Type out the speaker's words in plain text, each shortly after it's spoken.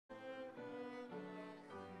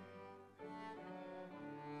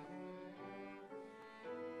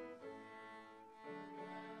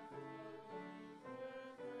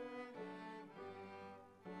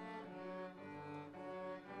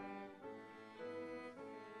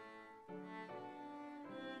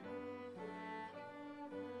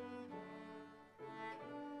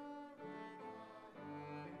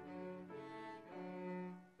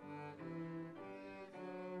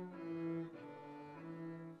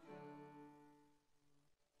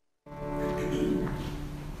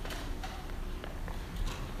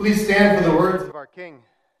Please stand for the words of our King.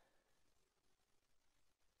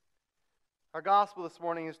 Our gospel this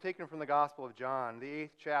morning is taken from the Gospel of John, the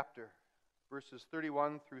 8th chapter, verses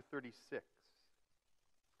 31 through 36.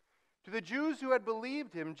 To the Jews who had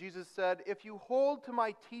believed him, Jesus said, "If you hold to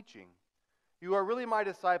my teaching, you are really my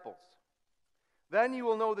disciples. Then you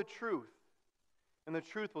will know the truth, and the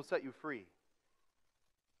truth will set you free."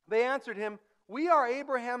 They answered him, "We are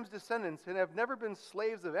Abraham's descendants and have never been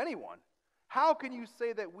slaves of anyone. How can you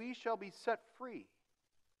say that we shall be set free?"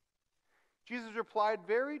 Jesus replied,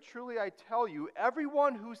 "Very truly I tell you,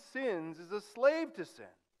 everyone who sins is a slave to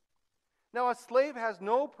sin. Now a slave has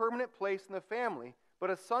no permanent place in the family, but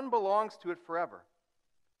a son belongs to it forever.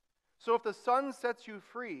 So if the Son sets you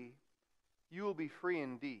free, you will be free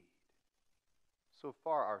indeed." So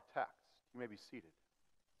far our text. You may be seated.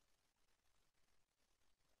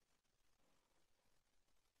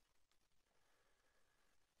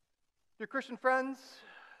 Dear Christian friends,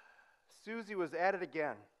 Susie was at it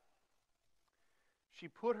again. She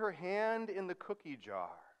put her hand in the cookie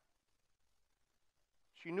jar.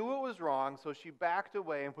 She knew it was wrong, so she backed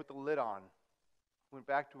away and put the lid on. Went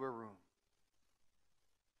back to her room.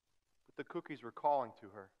 But the cookies were calling to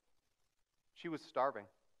her. She was starving.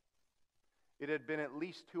 It had been at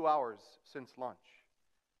least 2 hours since lunch,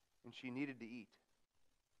 and she needed to eat.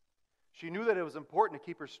 She knew that it was important to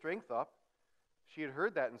keep her strength up. She had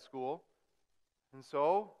heard that in school. And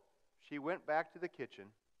so she went back to the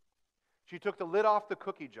kitchen. She took the lid off the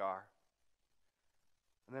cookie jar,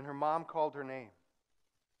 and then her mom called her name.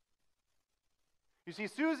 You see,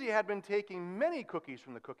 Susie had been taking many cookies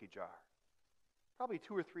from the cookie jar, probably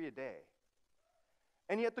 2 or 3 a day.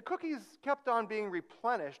 And yet the cookies kept on being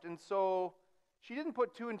replenished, and so she didn't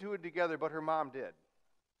put 2 and 2 together, but her mom did.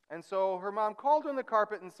 And so her mom called her on the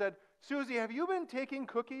carpet and said, "Susie, have you been taking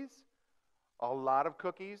cookies? A lot of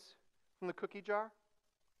cookies from the cookie jar?"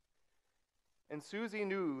 And Susie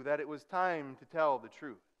knew that it was time to tell the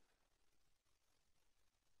truth.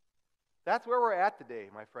 That's where we're at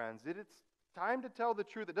today, my friends. It's time to tell the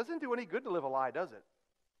truth. It doesn't do any good to live a lie, does it?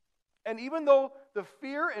 And even though the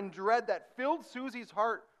fear and dread that filled Susie's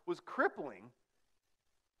heart was crippling,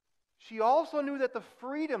 she also knew that the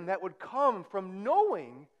freedom that would come from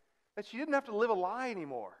knowing that she didn't have to live a lie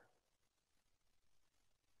anymore.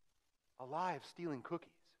 A lie of stealing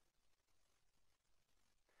cookies.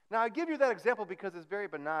 Now, I give you that example because it's very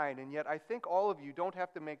benign, and yet I think all of you don't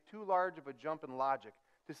have to make too large of a jump in logic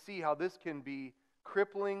to see how this can be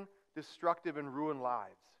crippling, destructive, and ruin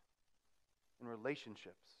lives and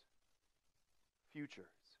relationships,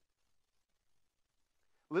 futures.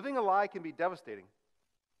 Living a lie can be devastating.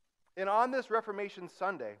 And on this Reformation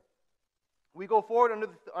Sunday, we go forward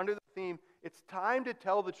under the theme, it's time to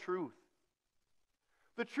tell the truth.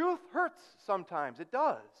 The truth hurts sometimes, it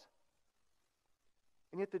does.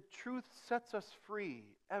 And yet the truth sets us free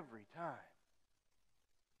every time.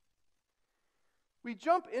 We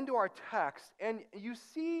jump into our text, and you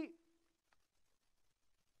see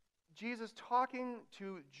Jesus talking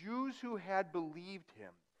to Jews who had believed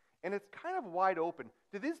him. And it's kind of wide open.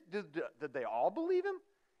 Did they all believe him?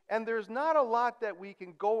 And there's not a lot that we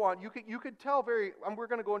can go on. You could tell we're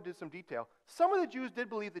going to go into some detail. Some of the Jews did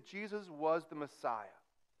believe that Jesus was the Messiah.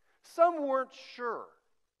 Some weren't sure.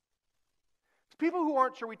 People who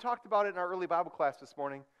aren't sure, we talked about it in our early Bible class this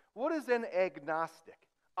morning. What is an agnostic?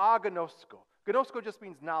 Agnosko. Gnosko just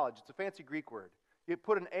means knowledge. It's a fancy Greek word. You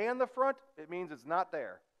put an A on the front, it means it's not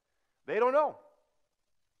there. They don't know.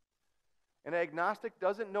 An agnostic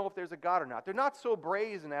doesn't know if there's a God or not. They're not so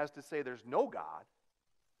brazen as to say there's no God,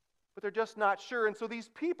 but they're just not sure. And so these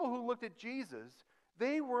people who looked at Jesus,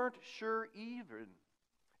 they weren't sure even.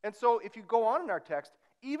 And so if you go on in our text,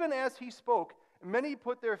 even as he spoke, many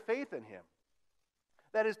put their faith in him.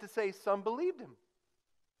 That is to say, some believed him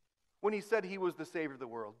when he said he was the Savior of the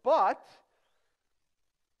world. But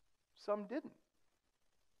some didn't.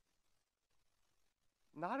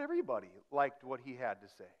 Not everybody liked what he had to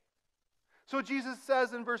say. So Jesus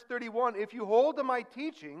says in verse 31, "If you hold to my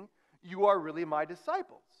teaching, you are really my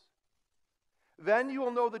disciples. Then you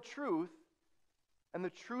will know the truth, and the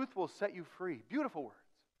truth will set you free." Beautiful words.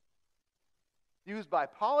 Used by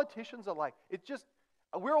politicians alike.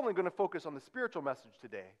 We're only going to focus on the spiritual message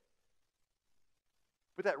today.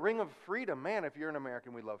 But that ring of freedom, man, if you're an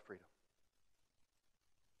American, we love freedom.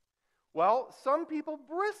 Well, some people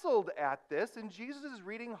bristled at this in Jesus'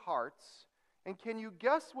 reading hearts. And can you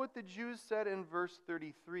guess what the Jews said in verse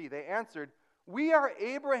 33? They answered, "We are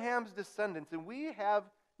Abraham's descendants, and we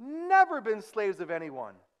have never been slaves of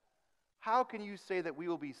anyone. How can you say that we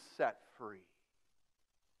will be set free?"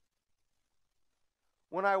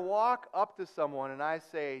 When I walk up to someone and I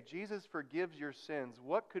say, Jesus forgives your sins,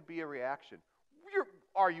 what could be a reaction?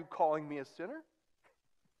 Are you calling me a sinner?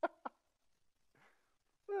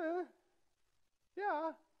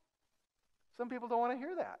 Yeah. Some people don't want to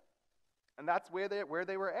hear that. And that's where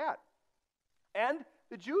they were at. And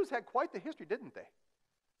the Jews had quite the history, didn't they?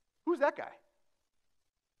 Who's that guy?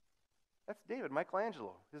 That's David,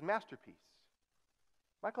 Michelangelo, his masterpiece.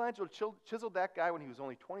 Michelangelo chiseled that guy when he was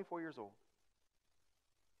only 24 years old.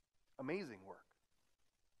 Amazing work.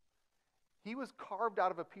 He was carved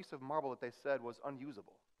out of a piece of marble that they said was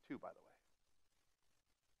unusable, too, by the way.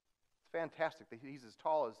 It's fantastic. He's as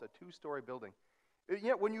tall as a 2-story building.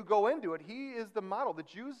 Yet when you go into it, he is the model. The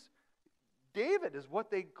Jews, David is what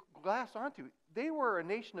they glass onto. They were a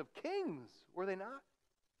nation of kings, were they not?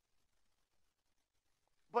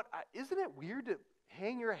 But isn't it weird to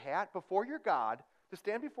hang your hat before your God, to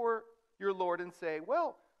stand before your Lord and say,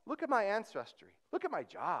 well, look at my ancestry. Look at my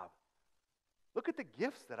job. Look at the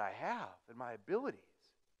gifts that I have and my abilities.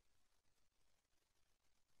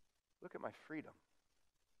 Look at my freedom.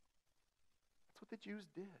 That's what the Jews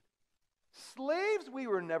did. Slaves, we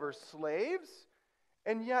were never slaves.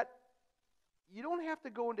 And yet, you don't have to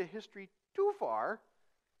go into history too far.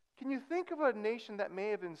 Can you think of a nation that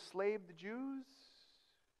may have enslaved the Jews?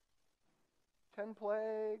 10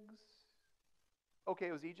 plagues. Okay,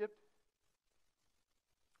 it was Egypt.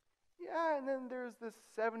 Yeah, and then there's this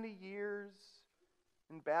 70 years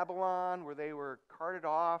in Babylon where they were carted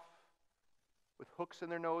off with hooks in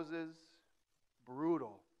their noses.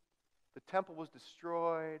 Brutal. The temple was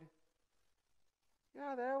destroyed.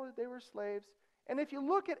 Yeah, they were slaves. And if you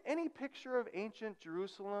look at any picture of ancient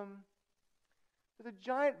Jerusalem, there's a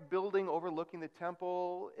giant building overlooking the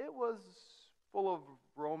temple. It was full of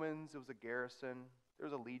Romans. It was a garrison. There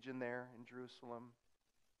was a legion there in Jerusalem.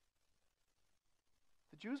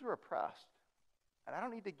 The Jews were oppressed. And I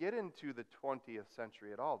don't need to get into the 20th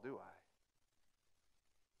century at all, do I?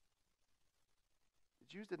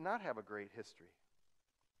 The Jews did not have a great history.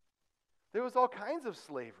 There was all kinds of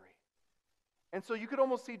slavery. And so you could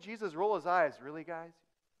almost see Jesus roll his eyes. Really, guys?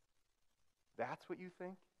 That's what you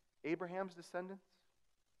think? Abraham's descendants?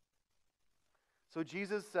 So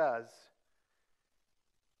Jesus says,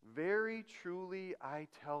 very truly I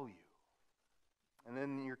tell you. And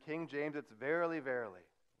then in your King James, it's verily, verily.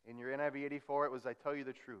 In your NIV 84, it was I tell you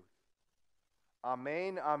the truth.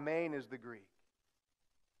 Amen, amen is the Greek.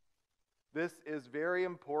 This is very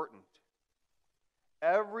important.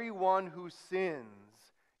 Everyone who sins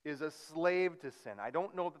is a slave to sin. I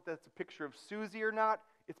don't know that that's a picture of Susie or not.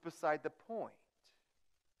 It's beside the point.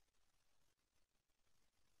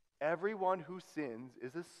 Everyone who sins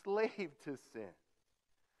is a slave to sin.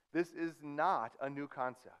 This is not a new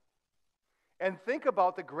concept. And think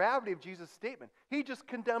about the gravity of Jesus' statement. He just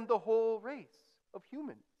condemned the whole race of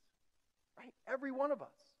humans, right? Every one of us.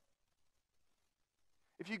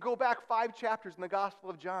 If you go back 5 chapters in the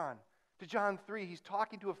Gospel of John, to John 3, he's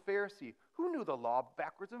talking to a Pharisee who knew the law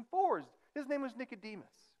backwards and forwards. His name was Nicodemus.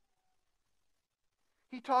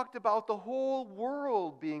 He talked about the whole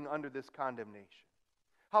world being under this condemnation.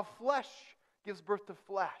 How flesh gives birth to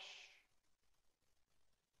flesh.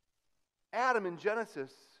 Adam in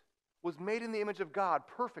Genesis was made in the image of God,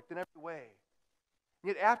 perfect in every way.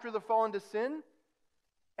 Yet after the fall into sin,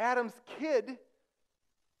 Adam's kid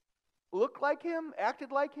looked like him,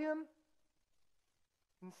 acted like him,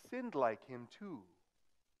 and sinned like him too.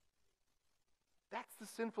 That's the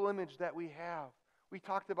sinful image that we have. We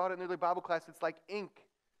talked about it in the early Bible class. It's like ink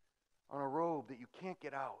on a robe that you can't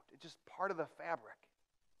get out. It's just part of the fabric.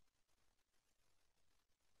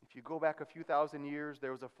 If you go back a few thousand years,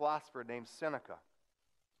 there was a philosopher named Seneca.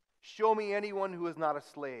 Show me anyone who is not a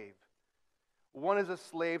slave. One is a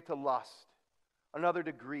slave to lust, another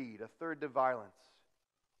to greed, a third to violence,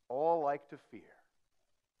 all like to fear.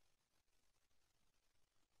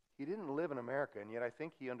 He didn't live in America, and yet I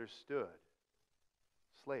think he understood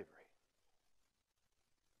slavery.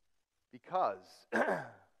 Because,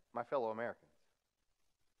 my fellow Americans,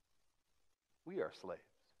 we are slaves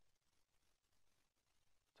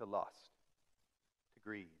to lust, to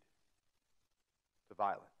greed, to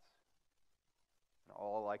violence, and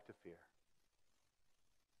all like to fear.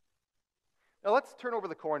 Now let's turn over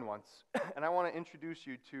the coin once, and I want to introduce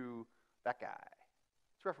you to that guy.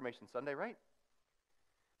 It's Reformation Sunday, right?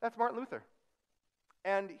 That's Martin Luther.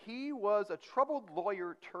 And he was a troubled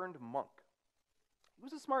lawyer turned monk. He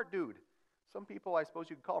was a smart dude. Some people, I suppose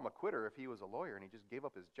you could call him a quitter if he was a lawyer and he just gave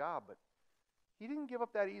up his job, but he didn't give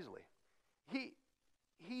up that easily. He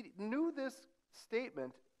knew this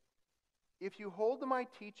statement, if you hold to my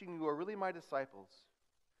teaching, you are really my disciples.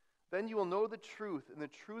 Then you will know the truth, and the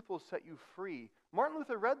truth will set you free. Martin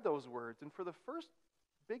Luther read those words, and for the first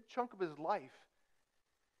big chunk of his life,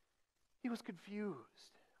 he was confused.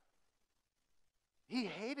 He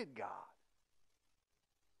hated God.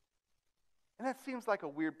 And that seems like a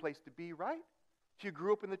weird place to be, right? If you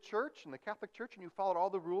grew up in the church, in the Catholic Church, and you followed all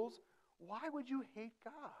the rules, why would you hate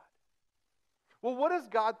God? Well, what does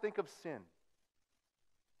God think of sin?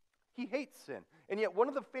 He hates sin. And yet one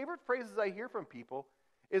of the favorite phrases I hear from people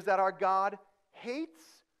is that our God hates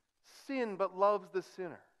sin but loves the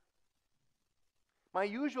sinner. My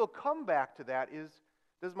usual comeback to that is,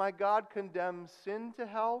 does my God condemn sin to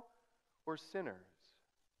hell or sinners?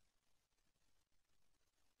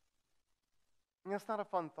 And that's not a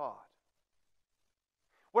fun thought.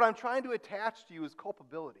 What I'm trying to attach to you is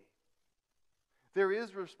culpability. There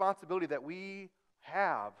is responsibility that we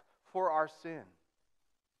have for our sin.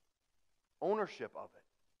 Ownership of it.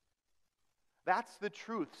 That's the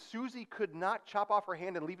truth. Susie could not chop off her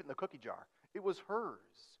hand and leave it in the cookie jar. It was hers.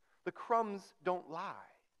 The crumbs don't lie.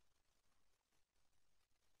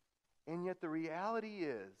 And yet the reality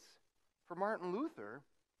is, for Martin Luther,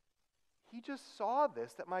 he just saw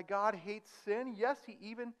this, that my God hates sin. Yes, he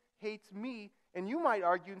even hates me. And you might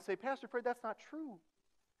argue and say, Pastor Fred, that's not true.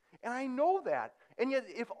 And I know that. And yet,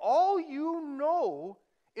 if all you know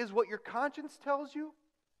is what your conscience tells you,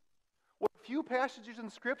 what few passages in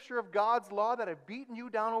Scripture of God's law that have beaten you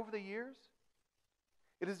down over the years,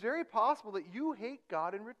 it is very possible that you hate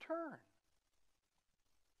God in return.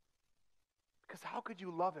 Because how could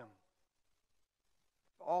you love Him?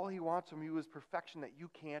 All He wants from you is perfection that you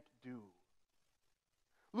can't do.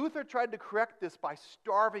 Luther tried to correct this by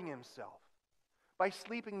starving himself, by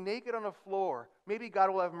sleeping naked on a floor. Maybe God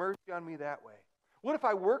will have mercy on me that way. What if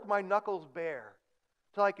I work my knuckles bare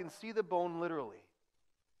till I can see the bone literally?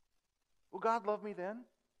 Will God love me then?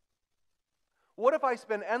 What if I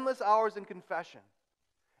spend endless hours in confession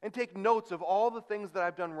and take notes of all the things that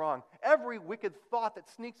I've done wrong, every wicked thought that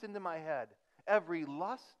sneaks into my head, every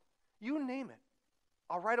lust, you name it.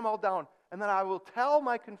 I'll write them all down, and then I will tell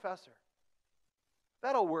my confessor.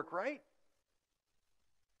 That'll work, right?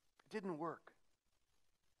 It didn't work.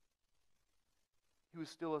 He was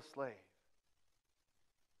still a slave.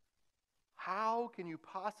 How can you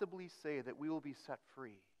possibly say that we will be set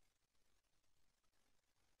free?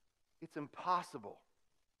 It's impossible.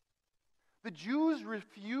 The Jews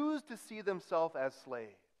refused to see themselves as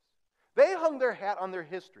slaves. They hung their hat on their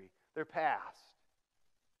history, their past,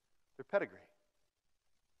 their pedigree.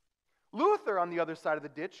 Luther, on the other side of the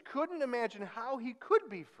ditch, couldn't imagine how he could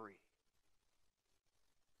be free.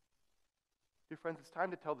 Dear friends, it's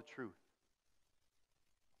time to tell the truth.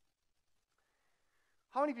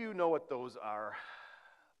 How many of you know what those are?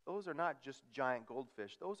 Those are not just giant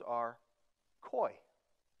goldfish. Those are koi.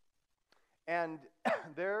 And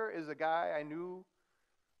there is a guy I knew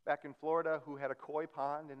back in Florida who had a koi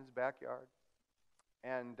pond in his backyard.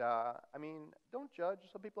 And, don't judge.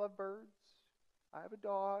 Some people have birds. I have a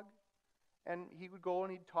dog. And he would go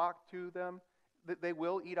and he'd talk to them. They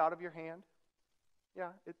will eat out of your hand. Yeah,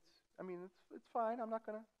 it's fine. I'm not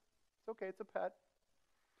going to. It's okay. It's a pet.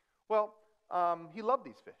 Well, he loved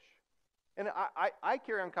these fish. And I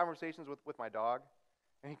carry on conversations with my dog,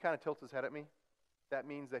 and he kind of tilts his head at me. That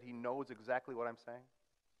means that he knows exactly what I'm saying.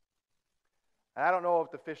 And I don't know if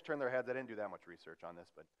the fish turn their heads. I didn't do that much research on this,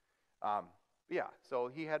 but yeah, so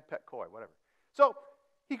he had pet koi, whatever. So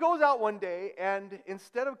he goes out one day, and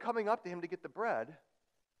instead of coming up to him to get the bread,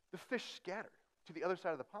 the fish scattered to the other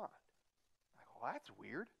side of the pond. I go, well, that's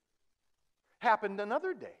weird. Happened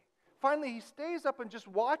another day. Finally, he stays up and just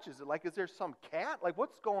watches it, like, is there some cat? Like,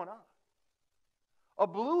 what's going on? A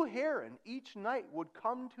blue heron each night would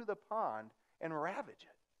come to the pond and ravage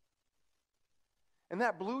it. And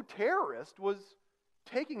that blue terrorist was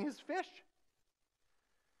taking his fish.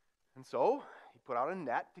 And so he put out a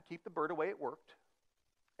net to keep the bird away. It worked.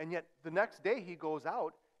 And yet the next day he goes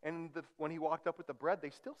out, and when he walked up with the bread, they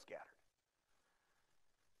still scattered.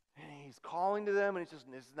 And he's calling to them, and it's just,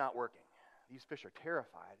 this is not working. These fish are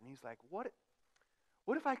terrified. And he's like, what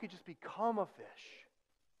if I could just become a fish?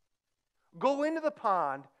 Go into the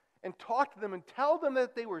pond and talk to them and tell them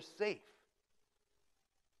that they were safe.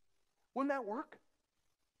 Wouldn't that work?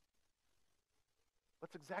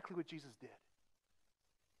 That's exactly what Jesus did.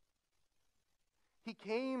 He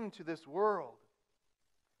came to this world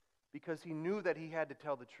because he knew that he had to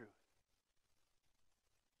tell the truth.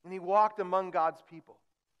 And he walked among God's people.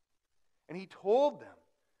 And he told them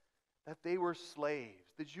that they were slaves.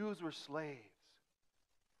 The Jews were slaves.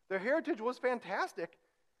 Their heritage was fantastic,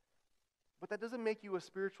 but that doesn't make you a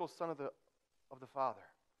spiritual son of the Father.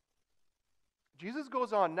 Jesus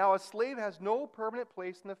goes on, now a slave has no permanent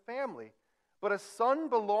place in the family, but a son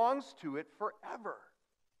belongs to it forever.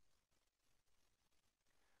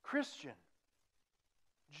 Christian,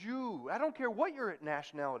 Jew, I don't care what your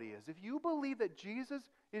nationality is, if you believe that Jesus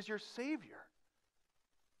is your Savior,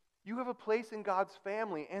 you have a place in God's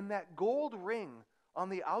family, and that gold ring on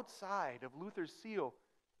the outside of Luther's seal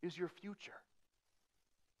is your future.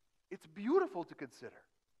 It's beautiful to consider.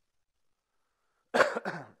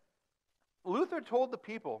 Luther told the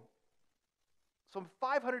people some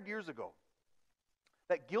 500 years ago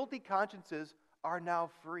that guilty consciences are now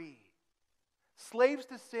free. Slaves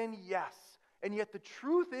to sin, yes. And yet the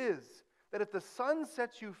truth is that if the Son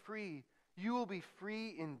sets you free, you will be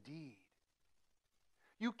free indeed.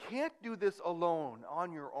 You can't do this alone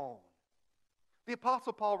on your own. The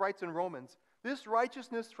Apostle Paul writes in Romans, this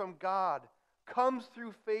righteousness from God comes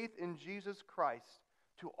through faith in Jesus Christ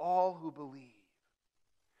to all who believe.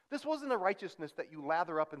 This wasn't a righteousness that you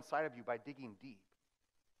lather up inside of you by digging deep.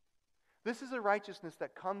 This is a righteousness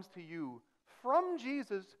that comes to you from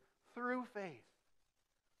Jesus through faith.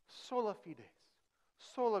 Sola fides,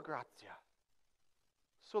 sola gratia,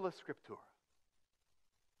 sola scriptura.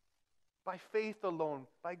 By faith alone,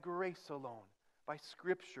 by grace alone, by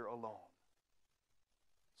Scripture alone.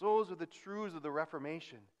 Those are the truths of the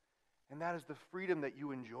Reformation, and that is the freedom that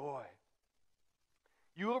you enjoy.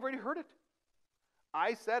 You already heard it.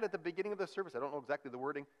 I said at the beginning of the service, I don't know exactly the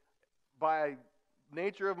wording, by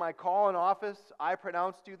nature of my call in office, I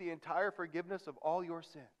pronounce to you the entire forgiveness of all your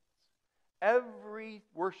sins. Every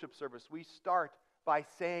worship service, we start by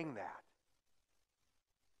saying that.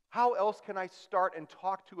 How else can I start and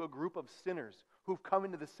talk to a group of sinners who've come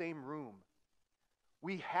into the same room?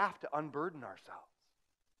 We have to unburden ourselves.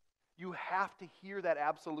 You have to hear that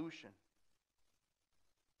absolution.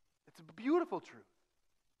 It's a beautiful truth.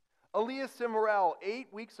 Aaliyah Simrell, 8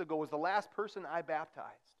 weeks ago, was the last person I baptized.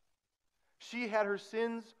 She had her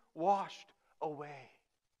sins washed away.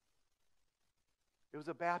 It was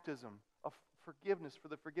a baptism of forgiveness for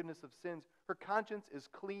the forgiveness of sins. Her conscience is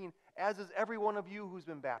clean, as is every one of you who's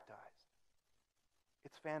been baptized.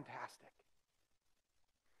 It's fantastic.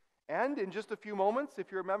 And in just a few moments,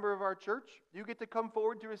 if you're a member of our church, you get to come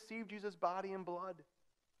forward to receive Jesus' body and blood.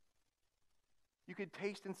 You can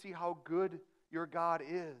taste and see how good your God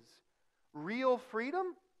is. Real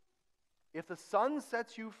freedom, if the Son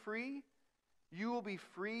sets you free, you will be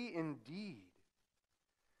free indeed.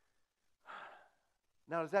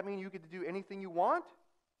 Now, does that mean you get to do anything you want?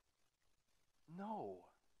 No.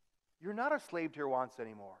 You're not a slave to your wants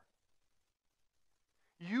anymore.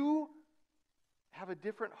 You have a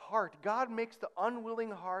different heart. God makes the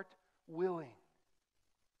unwilling heart willing.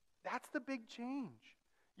 That's the big change.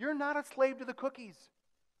 You're not a slave to the cookies.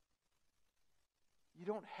 You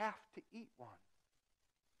don't have to eat one.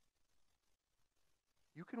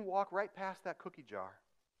 You can walk right past that cookie jar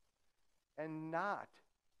and not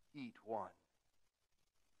eat one.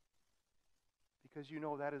 Because you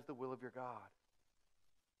know that is the will of your God.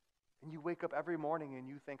 And you wake up every morning and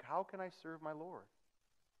you think, how can I serve my Lord?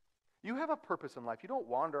 You have a purpose in life. You don't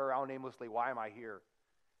wander around aimlessly, why am I here?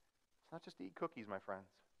 It's not just to eat cookies, my friends.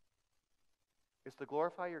 It's to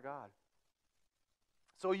glorify your God.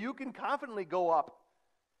 So you can confidently go up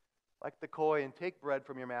like the koi and take bread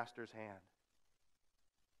from your master's hand.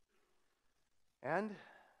 And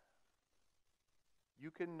you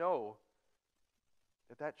can know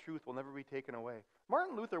that truth will never be taken away.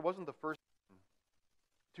 Martin Luther wasn't the first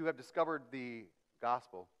to have discovered the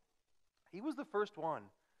gospel. He was the first one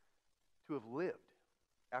to have lived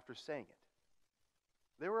after saying it.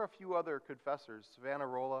 There were a few other confessors,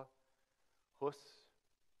 Savonarola, Huss.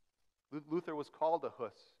 Luther was called a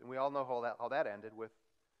Huss, and we all know how that ended with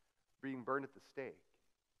being burned at the stake.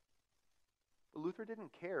 But Luther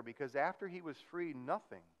didn't care, because after he was free,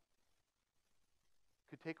 nothing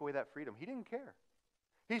could take away that freedom. He didn't care.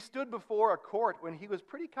 He stood before a court when he was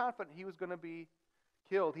pretty confident he was going to be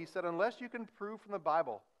killed. He said, unless you can prove from the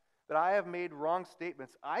Bible that I have made wrong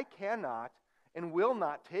statements, I cannot and will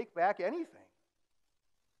not take back anything.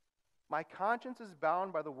 My conscience is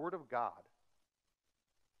bound by the word of God.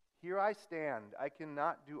 Here I stand. I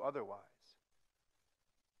cannot do otherwise.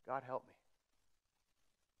 God help me.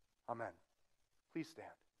 Amen. Please stand.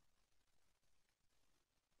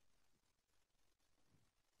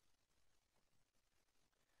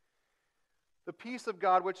 The peace of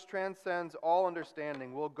God, which transcends all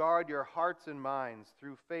understanding, will guard your hearts and minds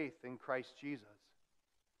through faith in Christ Jesus.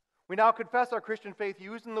 We now confess our Christian faith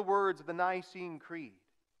using the words of the Nicene Creed.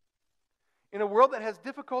 In a world that has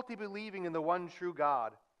difficulty believing in the one true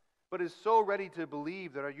God, but is so ready to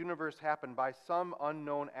believe that our universe happened by some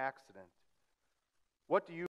unknown accident, what do you